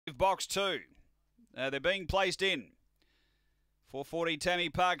box 2. They're being placed in. 440 Tammy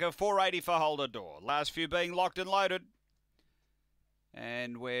Parker, 480 for Holder Door. Last few being locked and loaded.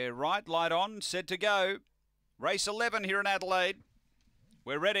 And we're right, light on, set to go. Race 11 here in Adelaide.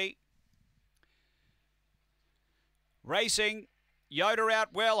 We're ready. Racing. Yoda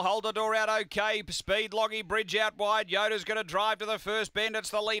out well, Holder Door out okay, Speed Loggy Bridge out wide, Yoda's going to drive to the first bend, it's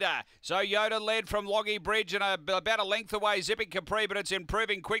the leader. So Yoda led from Loggy Bridge and about a length away, Zipping Capri, but it's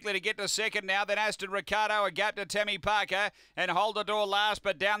improving quickly to get to second now. Then Aston Ricardo, a gap to Tammy Parker, and Holder Door last,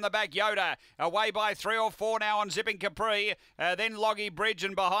 but down the back Yoda, away by 3 or 4 now on Zipping Capri, then Loggy Bridge,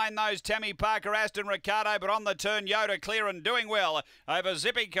 and behind those Tammy Parker, Aston Ricardo, but on the turn Yoda clear and doing well over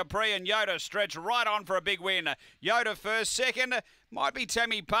Zipping Capri, and Yoda stretch right on for a big win. Yoda first, second, might be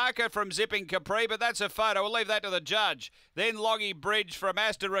Tammy Parker from Zipping Capri, but that's a photo. We'll leave that to the judge. Then Loggy Bridge from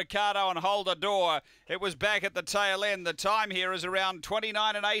Aston Ricardo and Holder Door. It was back at the tail end. The time here is around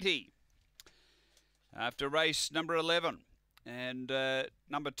 29:80 after race number 11. And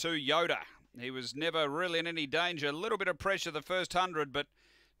number 2, Yoda. He was never really in any danger. A little bit of pressure the first 100, but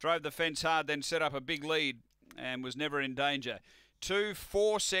drove the fence hard, then set up a big lead and was never in danger. 2,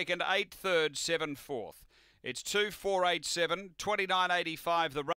 4 second, 8 third, 7 fourth. It's 2, 4, 8, 7, 29.85 the